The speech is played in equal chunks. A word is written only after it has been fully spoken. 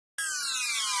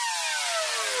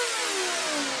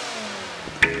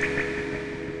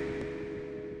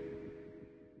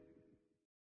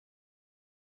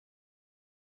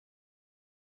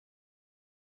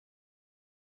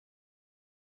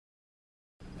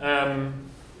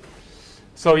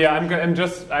So yeah,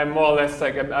 I'm more or less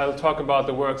like, I'll talk about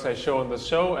the works I show on the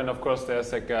show, and of course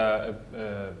there's like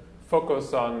a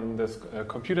focus on this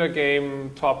computer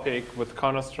game topic with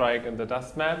Counter-Strike and the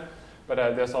dust map, but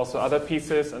there's also other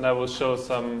pieces, and I will show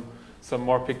some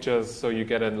more pictures so you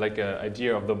get an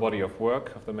idea of the body of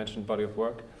work, of the mentioned body of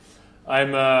work.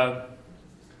 I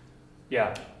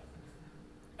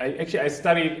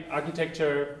studied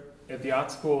architecture at the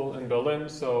art school in Berlin,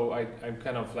 so I'm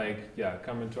kind of like,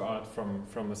 come into art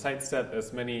from a sidestep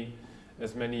as many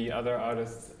other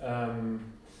artists.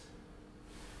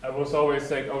 I was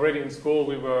always like, already in school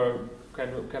we were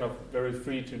kind of very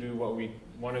free to do what we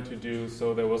wanted to do,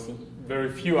 so there was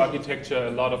very few architecture,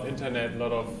 a lot of internet, a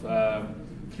lot of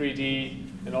 3D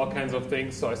and all kinds of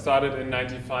things. So I started in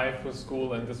 '95 with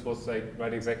school, and this was like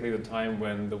right exactly the time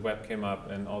when the web came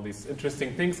up and all these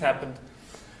interesting things happened.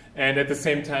 And at the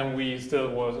same time, we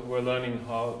still were learning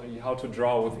how to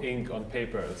draw with ink on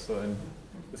paper. So, and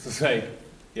this is like,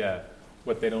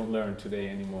 what they don't learn today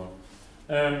anymore.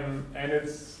 And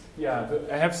it's,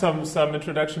 I have some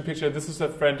introduction picture. This is a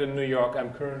friend in New York.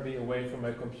 I'm currently away from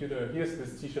my computer. Here's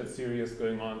this t-shirt series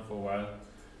going on for a while.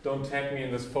 Don't tag me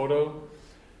in this photo.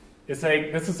 It's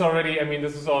like, this is already, I mean,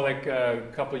 this is all like a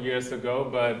couple years ago,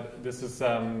 but this is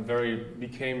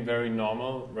became very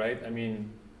normal, right? I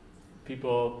mean,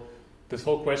 people, this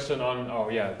whole question on,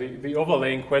 the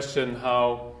overlaying question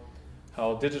how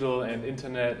digital and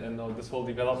internet and all this whole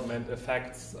development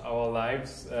affects our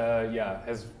lives,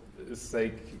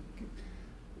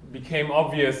 became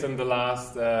obvious in the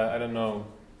last, 4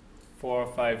 or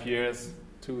 5 years,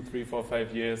 2, 3, 4,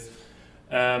 5 years.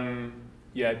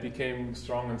 It became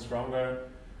strong and stronger.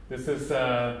 This is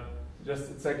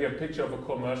it's like a picture of a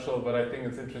commercial, but I think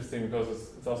it's interesting because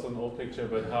it's also an old picture,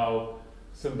 but how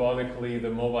symbolically the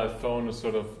mobile phone is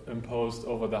sort of imposed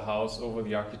over the house, over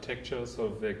the architecture,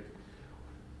 sort of like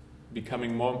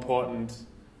becoming more important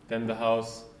than the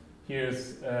house.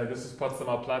 This is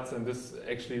Potsdamer Platz, and this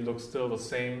actually looks still the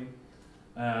same.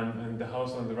 And the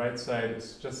house on the right side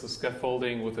is just a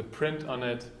scaffolding with a print on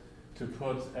it to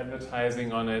put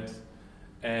advertising on it.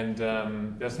 And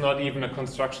there's not even a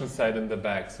construction site in the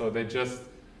back, so they just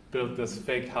built this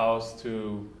fake house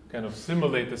to kind of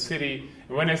simulate the city.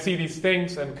 And when I see these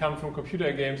things and come from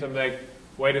computer games, I'm like,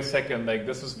 wait a second, like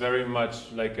this is very much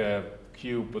like a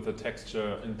cube with a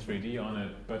texture in 3D on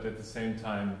it, but at the same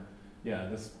time,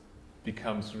 this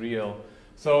becomes real.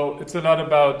 So it's a lot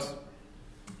about,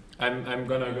 I'm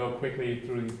gonna go quickly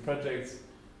through these projects,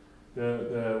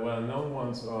 the well-known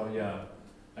ones, or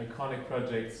iconic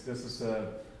projects. This is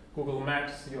Google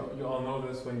Maps. You all know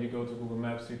this. When you go to Google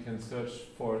Maps, you can search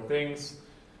for things,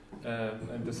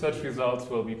 and the search results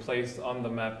will be placed on the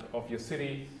map of your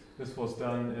city. This was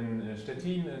done in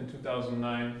Stettin in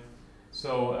 2009.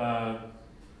 So,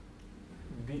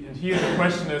 and here the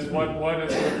question is, what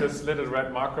is with this little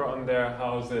red marker on there?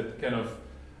 How is it kind of?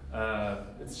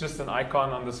 It's just an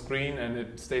icon on the screen, and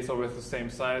it stays always the same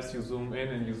size. You zoom in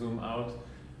and you zoom out.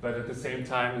 But at the same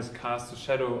time, it casts a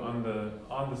shadow on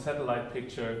the satellite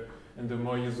picture, and the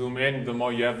more you zoom in, the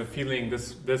more you have the feeling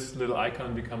this little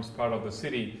icon becomes part of the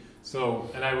city. So,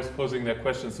 and I was posing that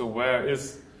question: so where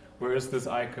is this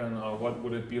icon, or what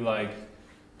would it be like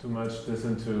to merge this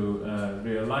into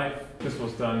real life? This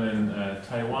was done in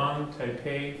Taiwan,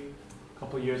 Taipei, a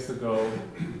couple years ago,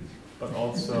 but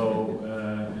also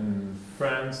in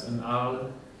France, in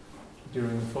Arles,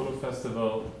 during the photo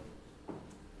festival.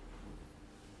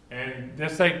 And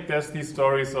there's these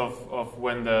stories of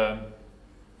when the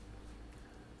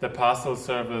parcel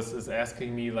service is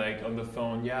asking me like on the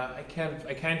phone, I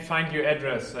can't find your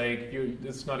address, like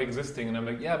it's not existing, and I'm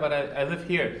like, but I live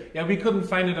here. We couldn't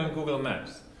find it on Google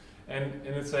Maps, and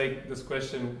it's like this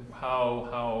question: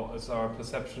 how is our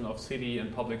perception of city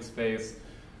and public space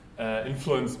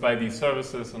influenced by these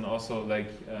services, and also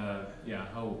like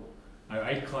how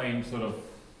I claim sort of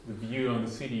the view on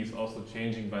the city is also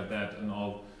changing by that, and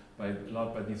a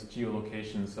lot by these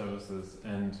geolocation services.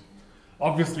 And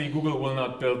obviously Google will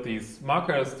not build these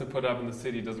markers to put up in the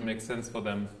city, it doesn't make sense for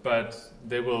them, but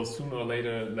they will sooner or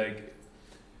later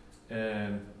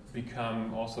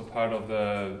become also part of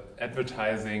the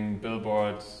advertising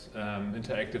billboard,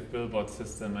 interactive billboard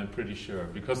system, I'm pretty sure,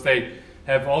 because they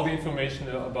have all the information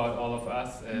about all of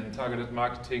us, and targeted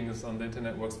marketing is on the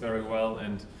internet, works very well,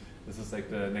 and this is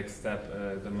like the next step,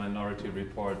 the Minority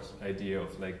Report idea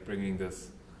of like bringing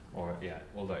this, or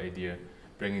older idea,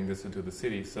 bringing this into the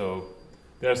city. So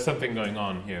there's something going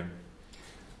on here.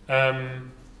 And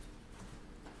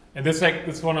this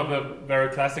is one of the very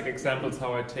classic examples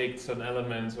how I take certain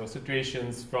elements or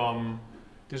situations from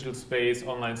digital space,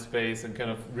 online space, and kind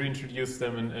of reintroduce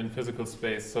them in physical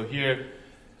space. So here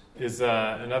is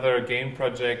another game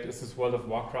project. This is World of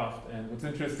Warcraft, and what's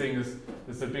interesting is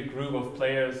there's a big group of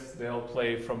players. They all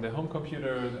play from their home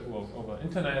computer or over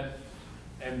internet,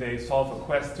 and they solve a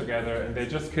quest together, and they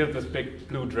just killed this big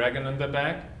blue dragon in the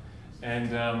back.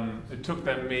 And it took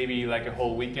them maybe like a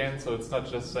whole weekend, so it's not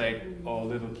just like, oh,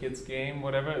 little kids game,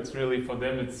 whatever. It's really, for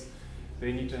them,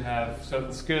 they need to have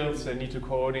certain skills, they need to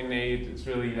coordinate. It's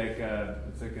really like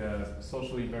a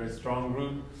socially very strong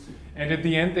group. And at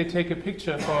the end, they take a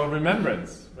picture for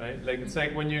remembrance, right? Like, it's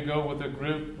like when you go with a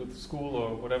group, with school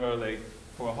or whatever, like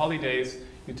for holidays,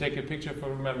 you take a picture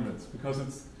for remembrance, because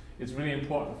it's really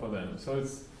important for them. So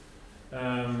it's, so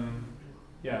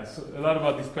a lot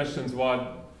about these questions,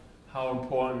 how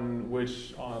important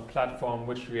which platform,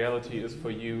 which reality is for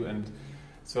you, and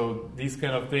so these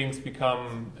kind of things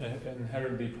become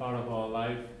inherently part of our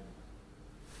life,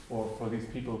 or for these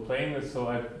people playing this. So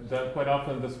I've done quite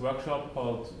often this workshop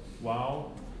called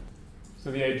WOW.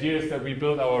 So the idea is that we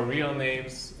build our real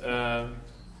names,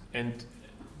 and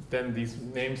then these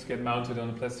names get mounted on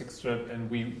a plastic strip, and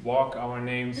we walk our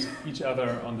names, each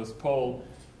other on this pole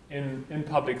in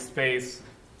public space,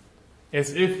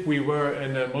 as if we were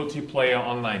in a multiplayer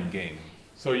online game.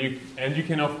 So you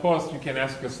can, of course, you can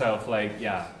ask yourself, like,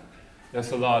 yeah,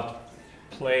 there's a lot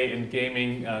play in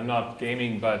gaming, not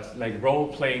gaming, but like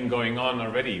role-playing going on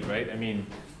already, right? I mean,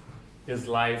 is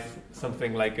life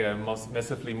something like a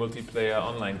massively multiplayer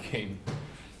online game?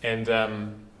 And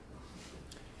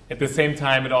at the same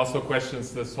time, it also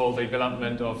questions this whole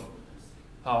development of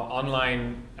how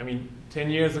online, I mean, 10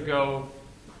 years ago,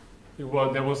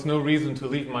 there was no reason to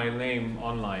leave my name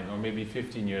online, or maybe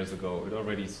 15 years ago. It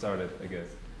already started, I guess,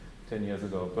 10 years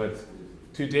ago. But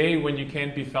today, when you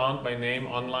can't be found by name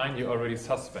online, you're already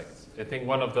suspect. I think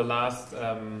one of the last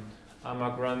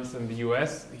Amok runs in the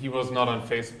US, he was not on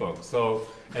Facebook. So,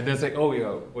 and there's like, oh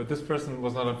yeah, well, this person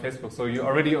was not on Facebook. So you're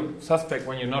already a suspect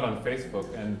when you're not on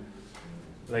Facebook. And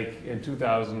like in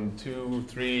 2002,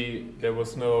 3, there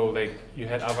was no, like, you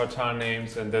had avatar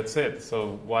names and that's it.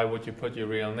 So why would you put your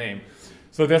real name?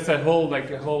 So there's a whole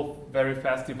very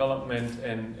fast development.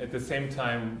 And at the same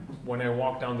time, when I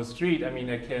walk down the street, I mean,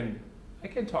 I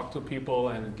can talk to people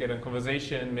and get a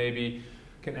conversation, maybe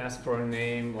can ask for a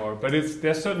name, but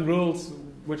there's certain rules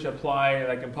which apply,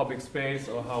 like in public space,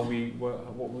 or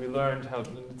what we learned, how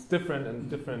it's different in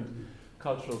different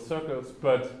cultural circles.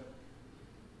 But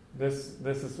this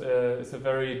is a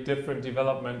very different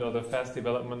development, or the fast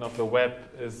development of the web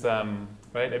is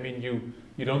right. I mean,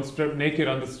 you don't strip naked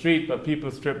on the street, but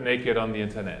people strip naked on the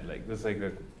internet, like this, like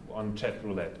on chat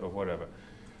roulette or whatever.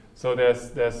 So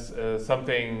there's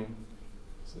something,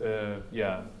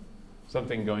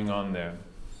 something going on there,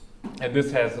 and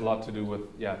this has a lot to do with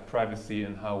privacy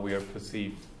and how we are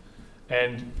perceived.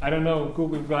 And I don't know,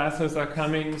 Google Glasses are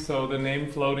coming, so the name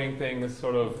floating thing is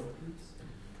sort of.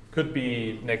 Could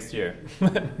be next year,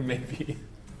 maybe.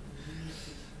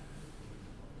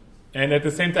 And at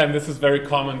the same time, this is very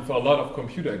common for a lot of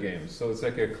computer games. So it's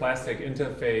like a classic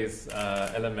interface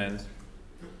element.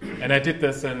 And I did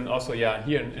this here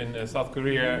in South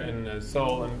Korea, in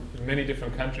Seoul, and in many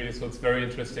different countries. So it's very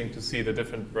interesting to see the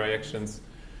different reactions.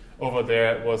 Over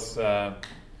there, it was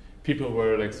people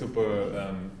were like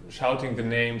super shouting the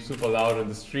name super loud in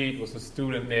the street. It was a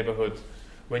student neighborhood.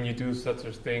 When you do such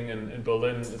a thing in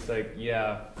Berlin, it's like,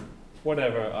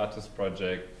 whatever, artist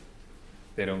project,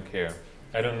 they don't care.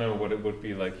 I don't know what it would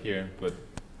be like here, but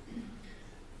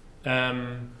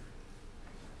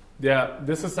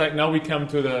this is like, now we come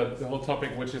to the whole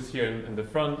topic, which is here in the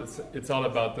front. It's all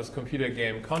about this computer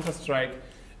game Counter-Strike,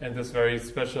 and this very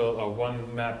special,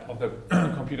 one map of the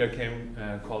computer game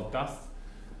called Dust,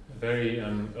 a very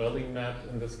early map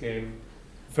in this game.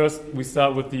 First, we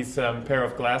start with these pair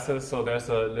of glasses. So there's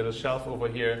a little shelf over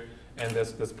here, and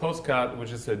there's this postcard,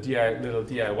 which is a little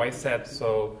DIY set.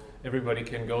 So everybody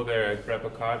can go there, grab a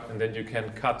card, and then you can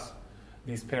cut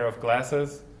these pair of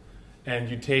glasses, and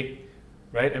you take,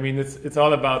 right? I mean, it's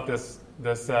all about this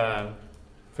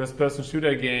first-person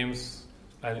shooter games,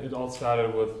 and it all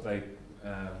started with like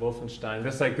Wolfenstein.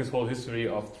 There's like this whole history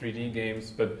of 3D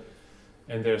games,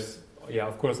 and there's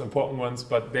of course important ones,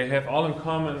 but they have all in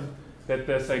common that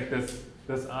there's like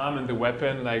this arm and the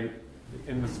weapon like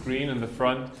in the screen in the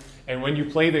front, and when you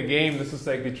play the game, this is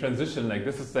like the transition, like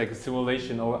this is like a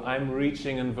simulation, or I'm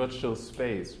reaching in virtual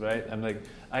space, right?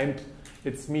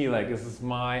 It's me, like this is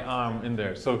my arm in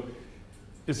there. So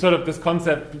it's sort of, this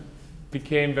concept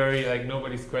became very like,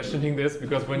 nobody's questioning this,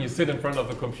 because when you sit in front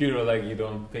of a computer, like you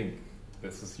don't think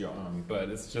this is your arm, but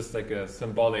it's just like a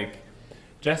symbolic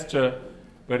gesture.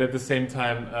 But at the same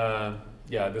time,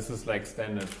 yeah, this is like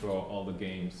standard for all the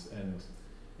games. And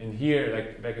in here,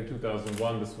 like back in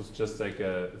 2001, this was just like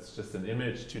it's just an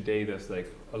image. Today, there's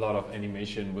like a lot of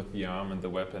animation with the arm and the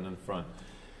weapon in front.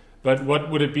 But what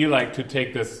would it be like to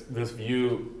take this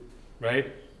view,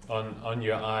 right, on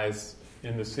your eyes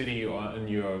in the city or in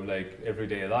your like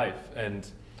everyday life? And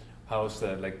how's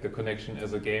that, like the connection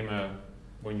as a gamer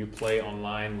when you play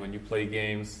online, when you play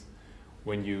games,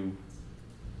 when you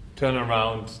turn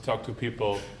around, talk to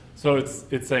people? So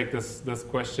it's like this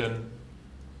question.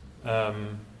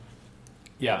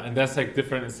 Yeah, and there's like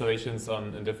different installations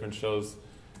in different shows,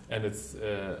 and it's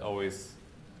always,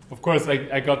 of course,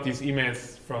 I got these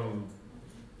emails from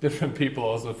different people,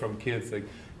 also from kids, like,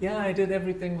 yeah, I did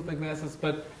everything with the glasses,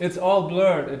 but it's all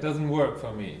blurred, it doesn't work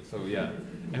for me. So yeah,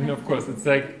 and of course it's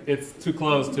like, it's too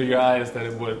close to your eyes that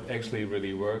it would actually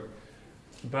really work.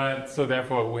 But so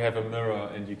therefore we have a mirror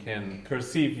and you can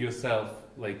perceive yourself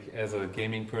like as a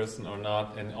gaming person or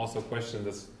not, and also question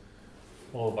this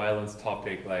whole violence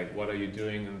topic, like what are you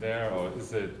doing in there, or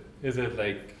is it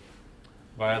like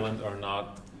violent or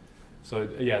not? So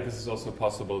yeah, this is also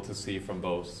possible to see from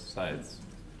both sides.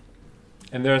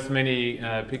 And there's many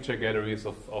picture galleries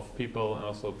of people, and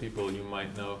also people you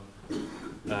might know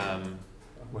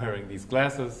wearing these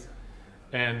glasses.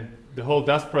 And the whole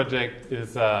Dust project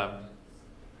is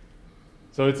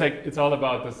so it's all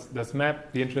about this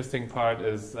map. The interesting part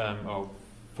is,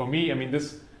 for me, I mean,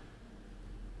 this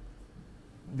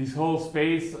whole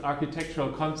space architectural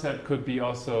concept could be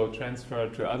also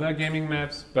transferred to other gaming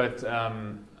maps, but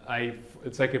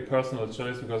it's like a personal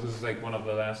choice, because this is like one of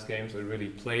the last games I really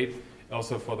played.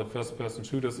 Also for the first-person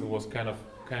shooters, it was kind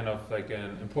of like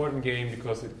an important game,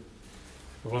 because it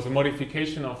was a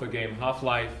modification of the game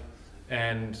Half-Life,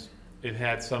 and it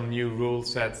had some new rule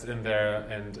sets in there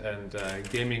and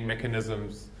gaming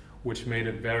mechanisms, which made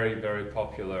it very, very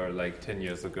popular like 10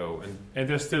 years ago. And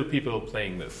there's still people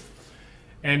playing this.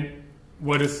 And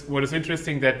what is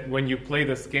interesting, that when you play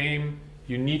this game,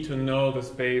 you need to know the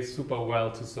space super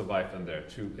well to survive in there,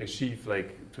 to achieve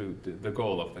like the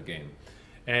goal of the game.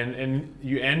 And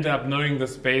you end up knowing the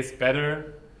space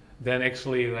better than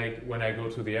actually like when I go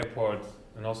to the airport,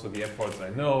 and also the airports I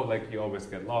know, like you always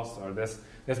get lost, or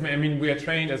I mean, we are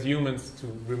trained as humans to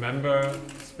remember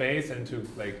space and to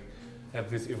like have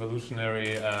these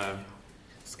evolutionary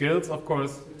skills, of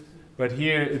course. But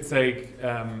here it's like,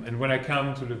 and when I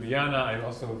come to Ljubljana, I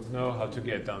also know how to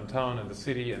get downtown in the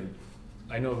city, and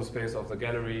I know the space of the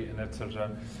gallery and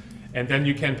etc. And then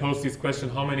you can pose this question: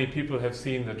 how many people have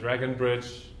seen the Dragon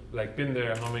Bridge, like been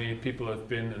there? How many people have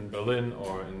been in Berlin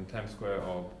or in Times Square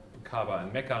or Kaaba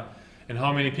and Mecca? And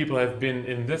how many people have been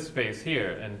in this space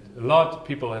here? And a lot of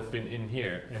people have been in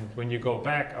here. And when you go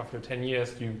back after 10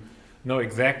 years, you know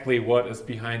exactly what is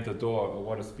behind the door, or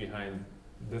what is behind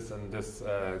this and this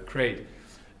crate.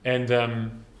 And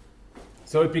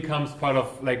so it becomes part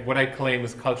of like what I claim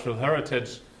is cultural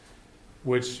heritage,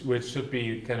 which should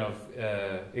be kind of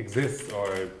exists,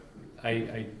 or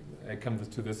I come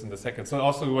to this in a second. So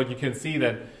also what you can see,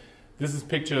 that this is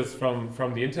pictures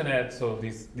from the internet. So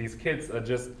these kids are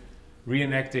just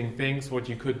reenacting things what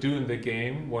you could do in the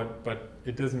game, but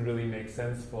it doesn't really make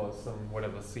sense for some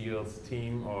whatever SEALs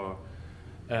team. Or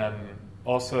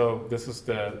also this is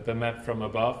the map from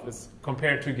above. It's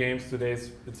compared to games today,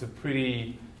 it's a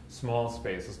pretty small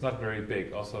space. It's not very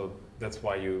big. Also that's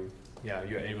why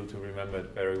you're able to remember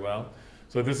it very well.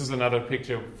 So this is another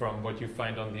picture from what you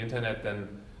find on the internet. Then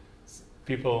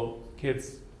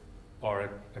kids or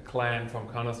a clan from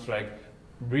Counter-Strike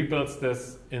rebuilds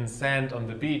this in sand on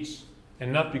the beach,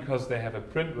 and not because they have a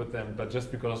print with them, but just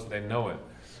because they know it.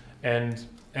 And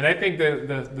I think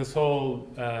this whole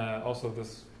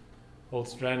this whole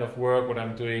strand of work, what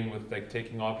I'm doing with like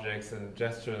taking objects and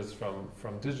gestures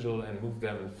from digital and move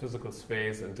them in physical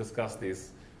space and discuss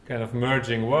these kind of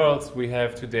merging worlds we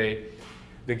have today.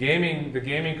 The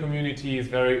gaming community is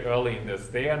very early in this.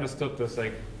 They understood this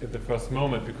like at the first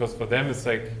moment, because for them it's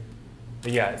like,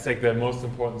 it's like the most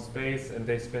important space, and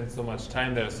they spend so much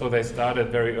time there. So they started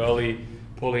very early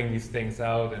pulling these things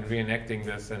out and reenacting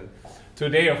this. And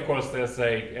today, of course, there's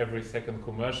like every second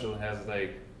commercial has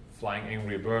like flying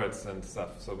angry birds and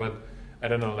stuff. So, but I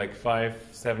don't know, like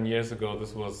 5-7 years ago,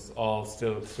 this was all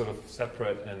still sort of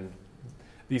separate, and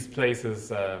these places,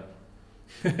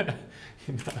 you're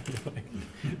like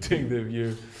doing the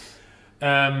view.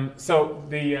 So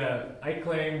I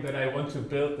claim that I want to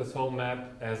build this whole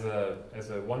map as a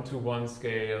 1-to-1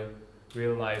 scale,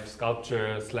 real life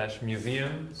sculpture /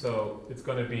 museum. So it's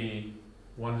going to be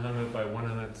 100 by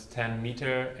 110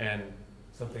 meter and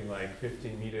something like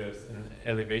 15 meters in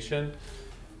elevation.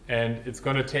 And it's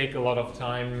going to take a lot of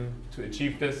time to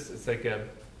achieve this. It's like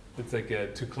it's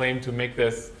like to claim to make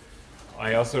this.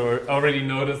 I also already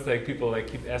noticed like people like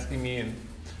keep asking me, and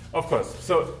of course,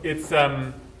 so it's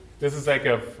this is like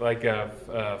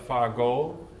a far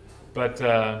goal, but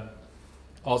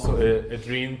also a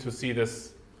dream to see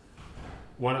this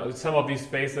some of these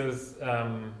spaces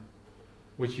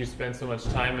which you spend so much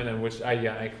time in, and which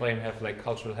I claim have like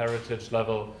cultural heritage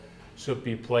level, should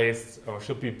be placed or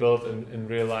should be built in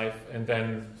real life, and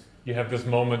then you have this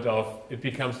moment of it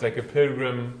becomes like a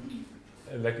pilgrim,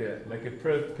 like a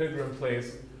pilgrim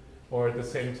place, or at the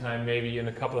same time maybe in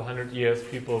a couple of 100 years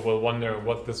people will wonder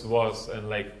what this was, and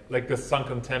like the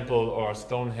sunken temple or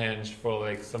Stonehenge for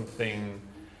like something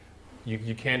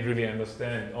you can't really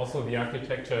understand. Also the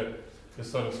architecture is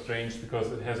sort of strange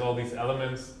because it has all these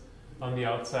elements on the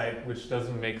outside which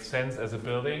doesn't make sense as a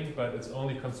building, but it's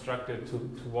only constructed to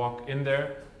walk in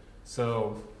there.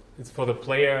 So it's for the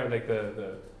player, like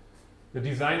the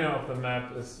designer of the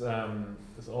map is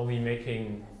only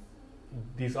making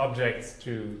these objects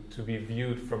to be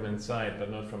viewed from inside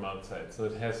but not from outside. So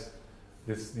it has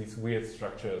these weird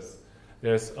structures.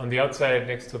 There's on the outside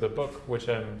next to the book, which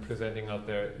I'm presenting out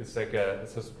there, it's like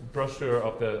it's a brochure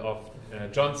of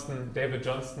David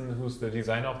Johnston, who's the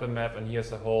designer of the map, and he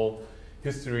has a whole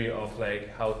history of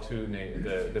like how to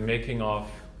the making of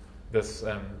this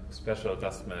special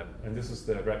dust map. And this is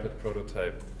the rapid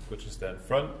prototype, which is there in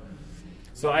front.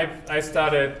 So I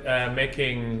started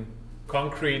making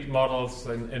concrete models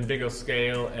in bigger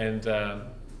scale, and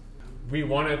we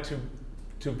wanted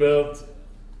to build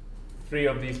 3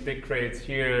 of these big crates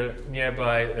here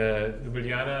nearby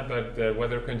Ljubljana, but the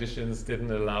weather conditions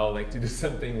didn't allow like to do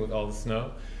something with all the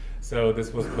snow, so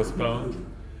this was postponed.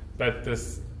 But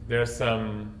there's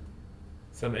some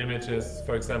images,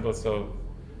 for example. So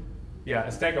yeah,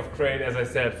 a stack of crate, as I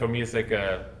said, for me is like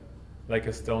a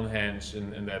Stonehenge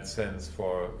in that sense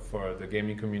for the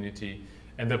gaming community.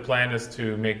 And the plan is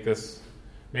to make these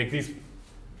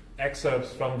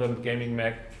excerpts from the gaming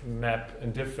map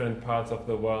in different parts of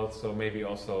the world. So maybe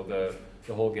also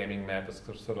the whole gaming map is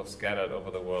sort of scattered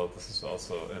over the world. This is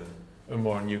also a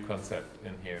more new concept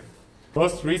in here.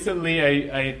 Most recently,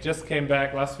 I just came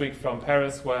back last week from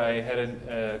Paris, where I had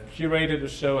curated a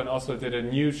show and also did a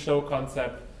new show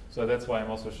concept. So that's why I'm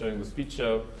also showing the speed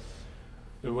show,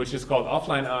 which is called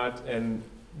Offline Art. And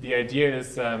the idea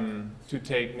is to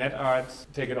take net art,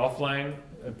 take it offline,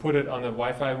 and put it on a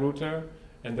Wi-Fi router,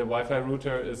 and the Wi-Fi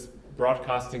router is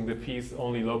broadcasting the piece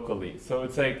only locally. So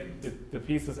it's like the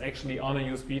piece is actually on a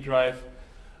USB drive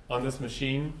on this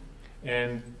machine,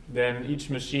 and then each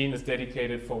machine is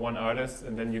dedicated for one artist,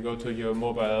 and then you go to your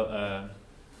mobile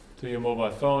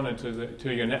phone and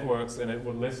to your networks, and it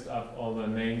will list up all the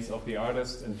names of the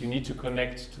artists, and you need to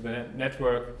connect to the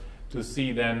network to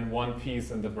see then one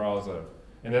piece in the browser.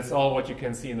 And that's all what you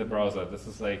can see in the browser. This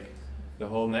is like the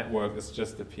whole network is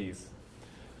just a piece.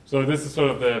 So this is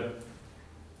sort of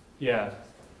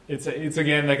it's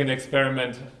again like an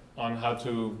experiment on how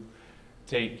to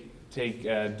take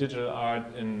digital art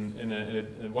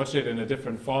and watch it in a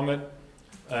different format.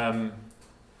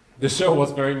 The show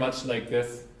was very much like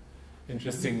this.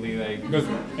 Interestingly, like, because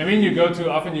I mean,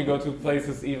 often you go to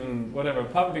places, even whatever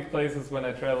public places. When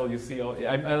I travel, you see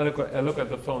I look at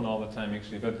the phone all the time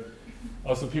actually, but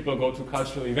also people go to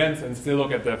cultural events and still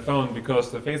look at their phone because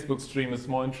the Facebook stream is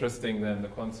more interesting than the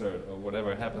concert or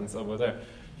whatever happens over there.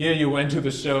 Here you went to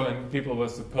the show and people were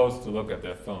supposed to look at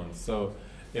their phones, so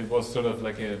it was sort of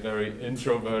like a very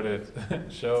introverted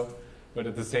show, but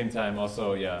at the same time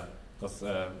also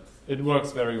it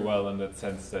works very well in that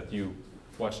sense that you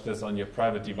watch this on your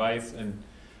private device and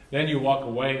then you walk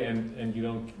away and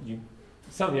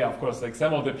of course, like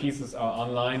some of the pieces are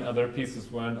online, other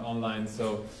pieces weren't online,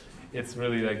 so it's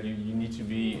really like you need to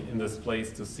be in this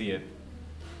place to see it.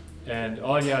 And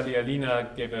Olja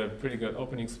Lialina gave a pretty good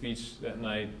opening speech that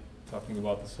night talking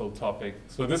about this whole topic.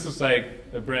 So this is like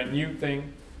a brand new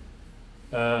thing.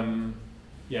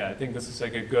 I think this is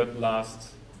like a good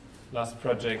last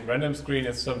project. Random Screen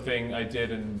is something I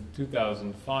did in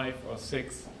 2005 or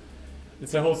 6.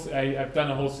 It's I've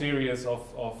done a whole series of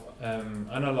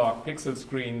analog pixel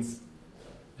screens,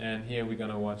 and here we're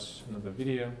gonna watch another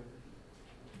video.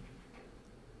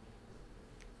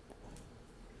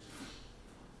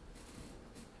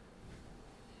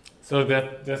 So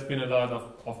there's been a lot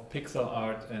of pixel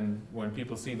art, and when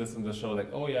people see this in the show,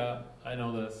 like, oh yeah, I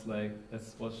know this, like,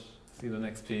 let's see the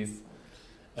next piece.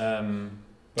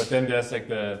 But then there's like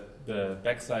the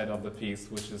backside of the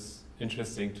piece, which is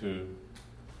interesting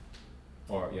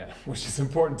which is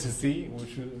important to see,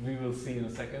 which we will see in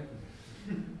a second.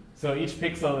 So each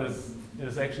pixel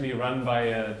is actually run by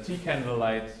a T-candle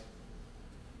light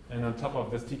And on top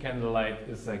of this tea candle light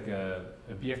is like a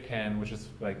beer can, which is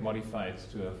like modified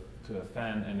to a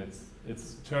fan, and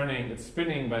it's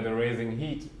spinning by the raising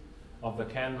heat of the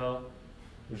candle,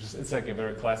 it's like a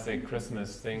very classic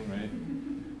Christmas thing,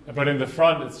 right? But in the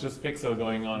front, it's just pixel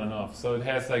going on and off. So it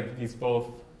has like these both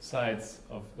sides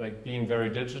of like being very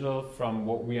digital from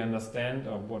what we understand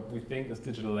or what we think is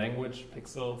digital language,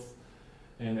 pixels,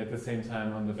 and at the same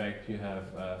time on the back you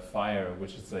have fire,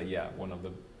 which is one of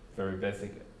the very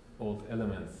basic old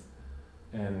elements.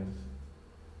 And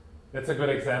that's a good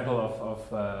example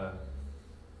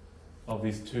of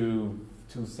these two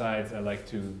sides. I like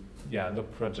to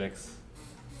look projects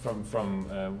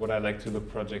from what I like to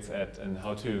look projects at, and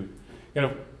how to,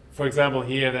 for example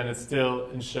here then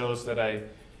it shows that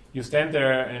you stand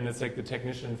there and it's like the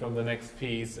technician from the next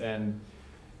piece, and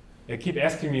they keep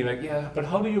asking me like, but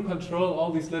how do you control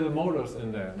all these little motors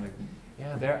in there? I'm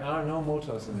like, there are no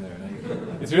motors in there.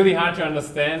 Like, it's really hard to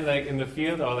understand like in the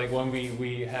field, or like when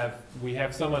we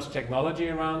have so much technology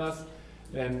around us,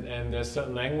 and there's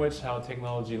certain language how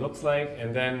technology looks like,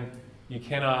 and then you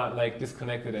cannot like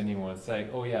disconnect it anymore. It's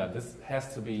like, this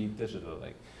has to be digital.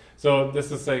 Like, so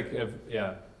this is like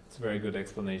it's a very good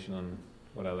explanation on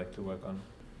what I like to work on.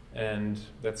 And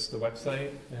that's the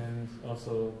website, and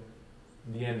also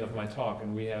the end of my talk.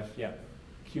 And we have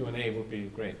Q&A would be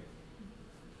great.